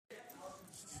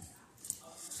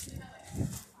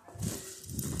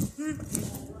I'm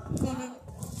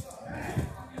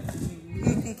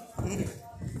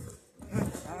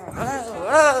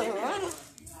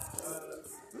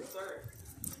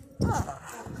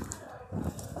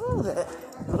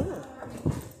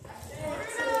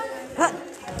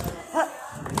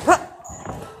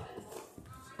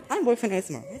boyfriend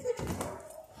ASMR.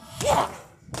 Yeah.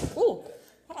 Ooh.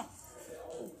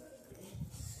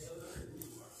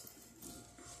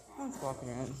 I'm just walking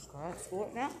around class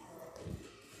sport now.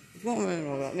 If you want to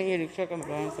know about me, you check out my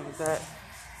blog and stuff like that.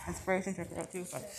 Inspiration, check it out too. Bye.